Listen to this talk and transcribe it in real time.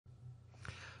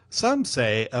Some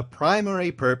say a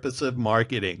primary purpose of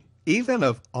marketing, even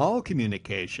of all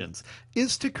communications,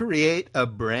 is to create a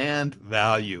brand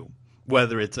value,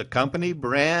 whether it's a company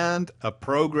brand, a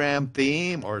program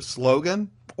theme or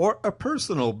slogan, or a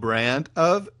personal brand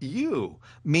of you,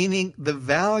 meaning the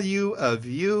value of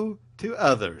you to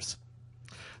others.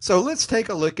 So let's take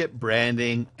a look at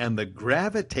branding and the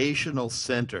gravitational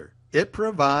center it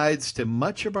provides to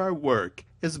much of our work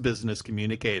as business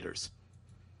communicators.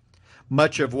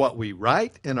 Much of what we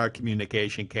write in our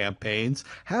communication campaigns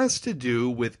has to do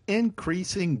with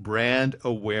increasing brand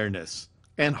awareness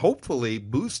and hopefully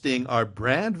boosting our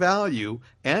brand value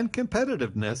and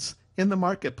competitiveness in the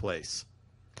marketplace.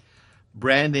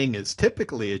 Branding is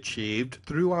typically achieved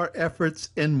through our efforts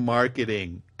in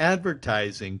marketing,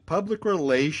 advertising, public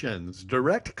relations,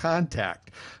 direct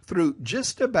contact, through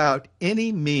just about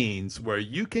any means where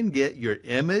you can get your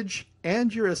image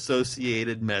and your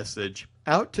associated message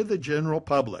out to the general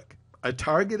public, a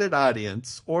targeted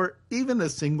audience, or even a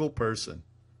single person.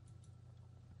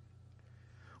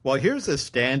 Well, here's a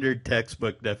standard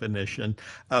textbook definition.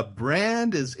 A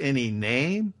brand is any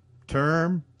name,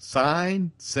 term,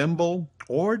 sign, symbol,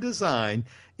 or design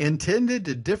intended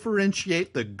to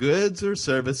differentiate the goods or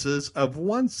services of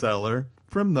one seller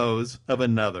from those of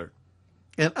another.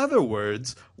 In other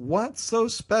words, what's so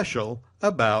special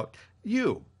about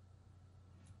you?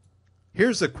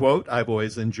 Here's a quote I've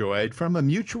always enjoyed from a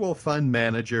mutual fund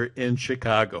manager in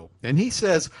Chicago. And he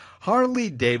says, Harley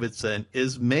Davidson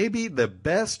is maybe the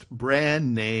best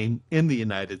brand name in the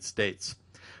United States.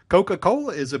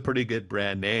 Coca-Cola is a pretty good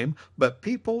brand name, but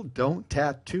people don't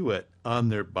tattoo it on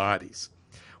their bodies,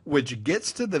 which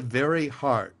gets to the very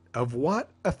heart of what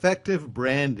effective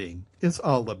branding is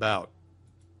all about.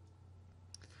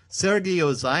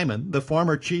 Sergio Zyman, the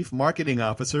former chief marketing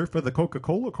officer for the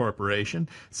Coca-Cola Corporation,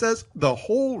 says the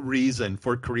whole reason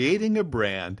for creating a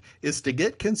brand is to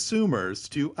get consumers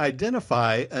to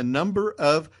identify a number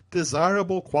of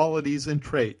desirable qualities and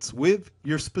traits with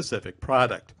your specific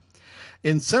product.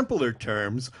 In simpler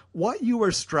terms, what you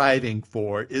are striving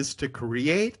for is to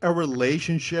create a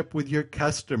relationship with your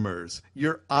customers,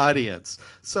 your audience,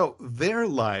 so their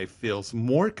life feels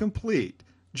more complete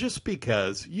just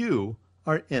because you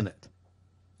are in it.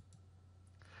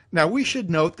 Now, we should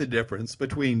note the difference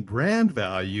between brand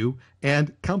value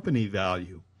and company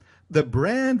value. The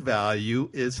brand value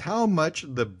is how much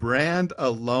the brand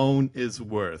alone is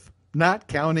worth, not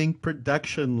counting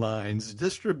production lines,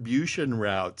 distribution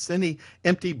routes, any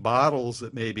empty bottles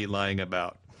that may be lying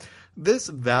about. This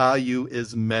value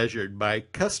is measured by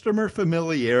customer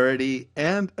familiarity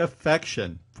and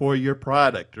affection for your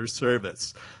product or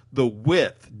service, the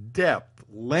width, depth,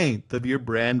 length of your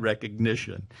brand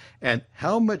recognition, and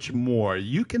how much more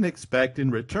you can expect in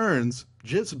returns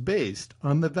just based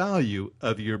on the value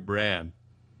of your brand.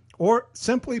 Or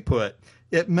simply put,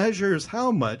 it measures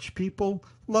how much people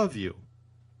love you.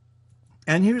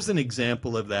 And here's an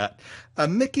example of that. A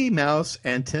Mickey Mouse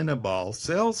antenna ball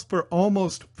sells for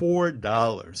almost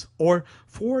 $4, or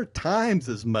 4 times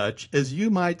as much as you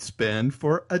might spend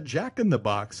for a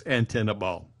Jack-in-the-Box antenna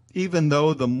ball, even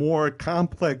though the more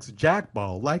complex Jack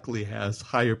ball likely has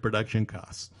higher production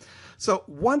costs. So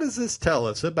what does this tell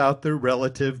us about their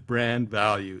relative brand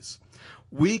values?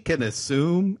 We can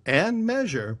assume and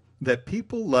measure that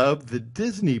people love the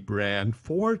Disney brand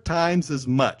 4 times as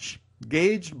much,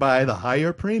 gauged by the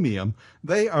higher premium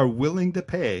they are willing to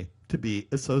pay to be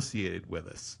associated with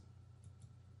us.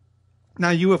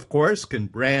 Now, you, of course, can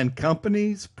brand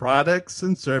companies, products,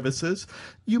 and services.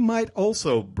 You might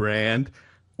also brand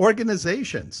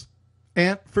organizations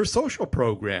and for social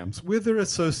programs with their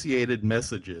associated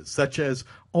messages, such as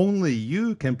only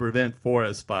you can prevent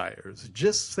forest fires,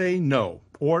 just say no,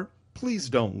 or please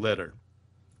don't litter.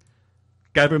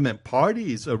 Government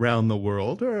parties around the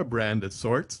world are a brand of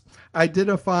sorts,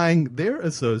 identifying their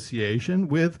association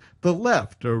with the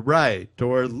left or right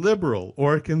or liberal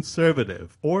or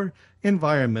conservative or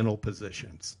environmental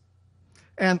positions.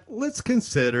 And let's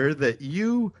consider that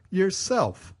you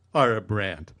yourself are a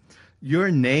brand.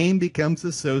 Your name becomes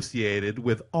associated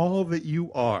with all that you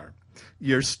are.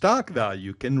 Your stock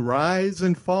value can rise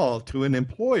and fall to an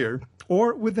employer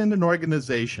or within an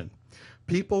organization.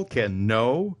 People can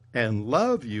know and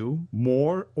love you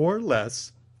more or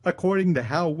less according to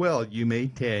how well you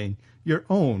maintain your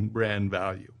own brand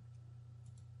value.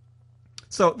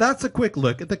 So that's a quick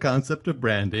look at the concept of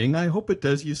branding. I hope it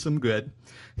does you some good.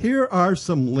 Here are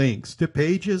some links to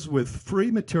pages with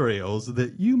free materials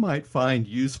that you might find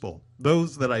useful,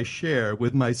 those that I share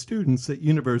with my students at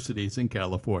universities in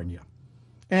California.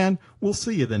 And we'll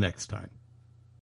see you the next time.